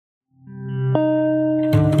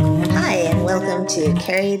welcome to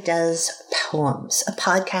Carrie Does Poems, a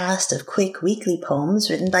podcast of quick weekly poems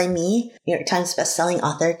written by me, New York Times bestselling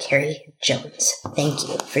author Carrie Jones. Thank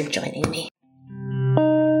you for joining me.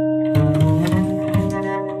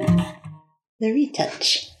 The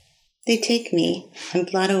Retouch. They take me and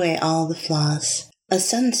blot away all the flaws. A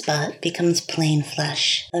sunspot becomes plain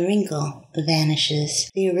flesh. A wrinkle vanishes.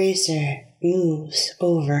 The eraser moves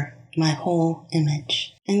over my whole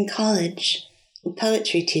image. In college, a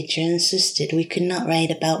poetry teacher insisted we could not write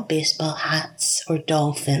about baseball hats or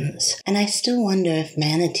dolphins, and I still wonder if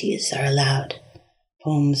manatees are allowed.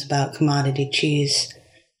 Poems about commodity cheese,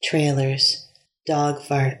 trailers, dog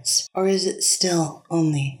farts, or is it still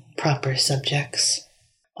only proper subjects?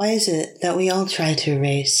 Why is it that we all try to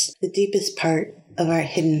erase the deepest part of our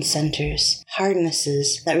hidden centers,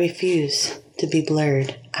 hardnesses that refuse to be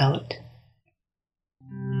blurred out?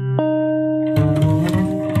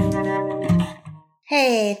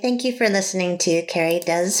 Hey, thank you for listening to Carrie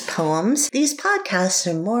Does Poems. These podcasts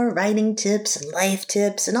are more writing tips, life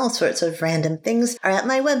tips, and all sorts of random things are at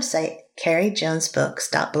my website,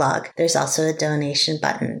 carriejonesbooks.blog. There's also a donation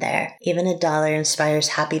button there. Even $1 inspires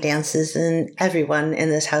happy dances in everyone in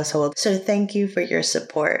this household, so thank you for your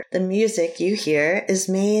support. The music you hear is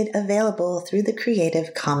made available through the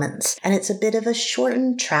Creative Commons, and it's a bit of a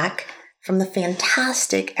shortened track from the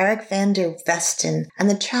fantastic Eric van der Vesten, and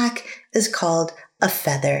the track is called A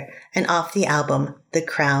Feather, and off the album, The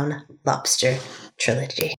Crown Lobster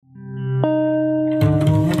Trilogy.